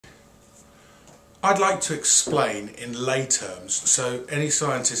I'd like to explain in lay terms, so any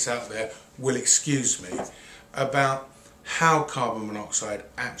scientists out there will excuse me, about how carbon monoxide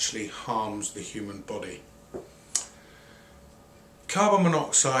actually harms the human body. Carbon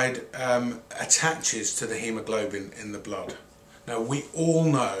monoxide attaches to the hemoglobin in the blood. Now, we all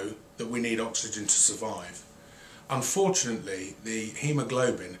know that we need oxygen to survive. Unfortunately, the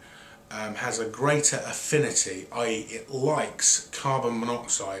hemoglobin has a greater affinity, i.e. it likes carbon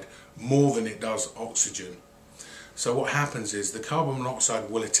monoxide more than it does oxygen. So what happens is the carbon monoxide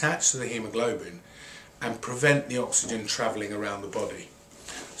will attach to the hemoglobin and prevent the oxygen travelling around the body.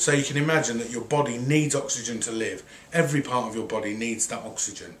 So you can imagine that your body needs oxygen to live. Every part of your body needs that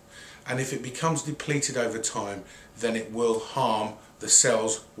oxygen. And if it becomes depleted over time, then it will harm the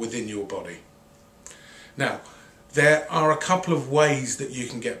cells within your body. Now, there are a couple of ways that you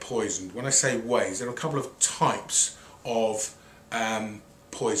can get poisoned. When I say ways, there are a couple of types of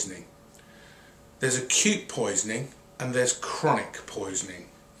poisoning. There's acute poisoning and there's chronic poisoning.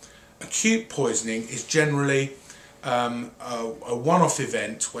 Acute poisoning is generally a one-off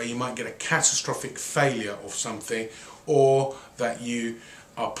event where you might get a catastrophic failure of something, or that you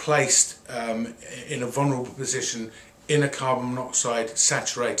are placed in a vulnerable position in a carbon monoxide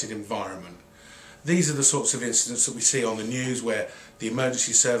saturated environment. These are the sorts of incidents that we see on the news where the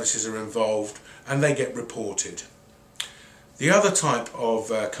emergency services are involved and they get reported. The other type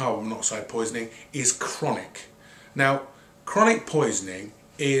of carbon monoxide poisoning is chronic. Now, chronic poisoning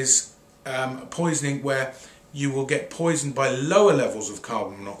is poisoning where you will get poisoned by lower levels of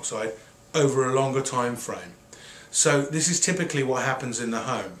carbon monoxide over a longer time frame. So this is typically what happens in the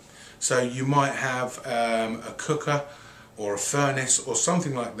home. So you might have a cooker or a furnace or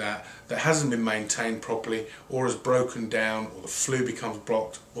something like that that hasn't been maintained properly, or has broken down, or the flue becomes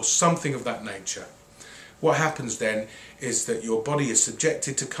blocked, or something of that nature. What happens then is that your body is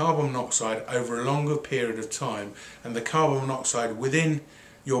subjected to carbon monoxide over a longer period of time, and the carbon monoxide within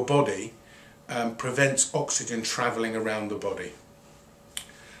your body prevents oxygen travelling around the body.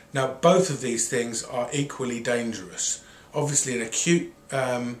 Now, both of these things are equally dangerous. Obviously, an acute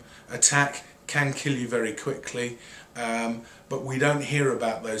attack can kill you very quickly, but we don't hear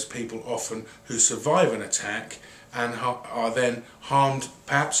about those people often who survive an attack and are then harmed,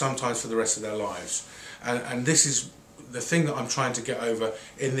 perhaps sometimes for the rest of their lives. And this is the thing that I'm trying to get over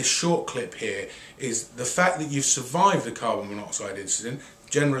in this short clip here, is the fact that you've survived a carbon monoxide incident,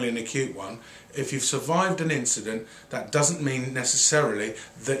 generally an acute one. If you've survived an incident, that doesn't mean necessarily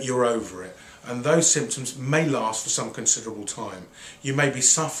that you're over it. And those symptoms may last for some considerable time. You may be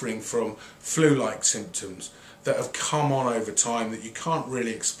suffering from flu-like symptoms that have come on over time that you can't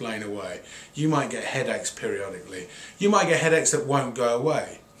really explain away. You might get headaches periodically. You might get headaches that won't go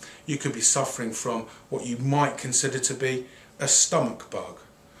away. You could be suffering from what you might consider to be a stomach bug.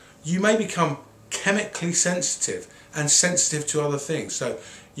 You may become chemically sensitive and sensitive to other things. So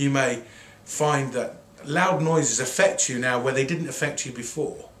you may find that loud noises affect you now where they didn't affect you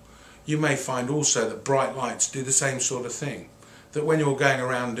before. You may find also that bright lights do the same sort of thing. That when you're going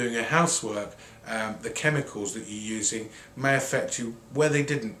around doing your housework, the chemicals that you're using may affect you where they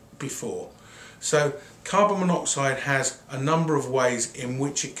didn't before. So carbon monoxide has a number of ways in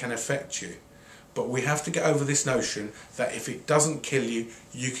which it can affect you. But we have to get over this notion that if it doesn't kill you,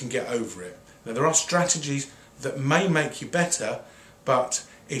 you can get over it. Now, there are strategies that may make you better, but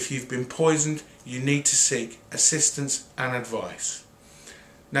if you've been poisoned, you need to seek assistance and advice.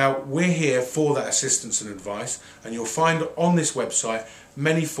 Now, we're here for that assistance and advice, and you'll find on this website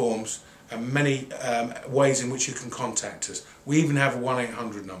many forms and many ways in which you can contact us. We even have a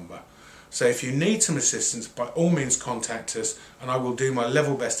 1-800 number. So if you need some assistance, by all means contact us, and I will do my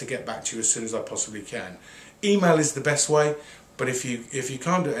level best to get back to you as soon as I possibly can. Email is the best way, but if you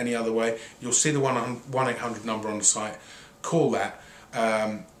can't do it any other way, you'll see the 1-800 number on the site. Call that.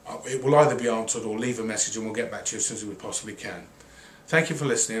 It will either be answered or leave a message, and we'll get back to you as soon as we possibly can. Thank you for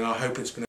listening, and I hope it's been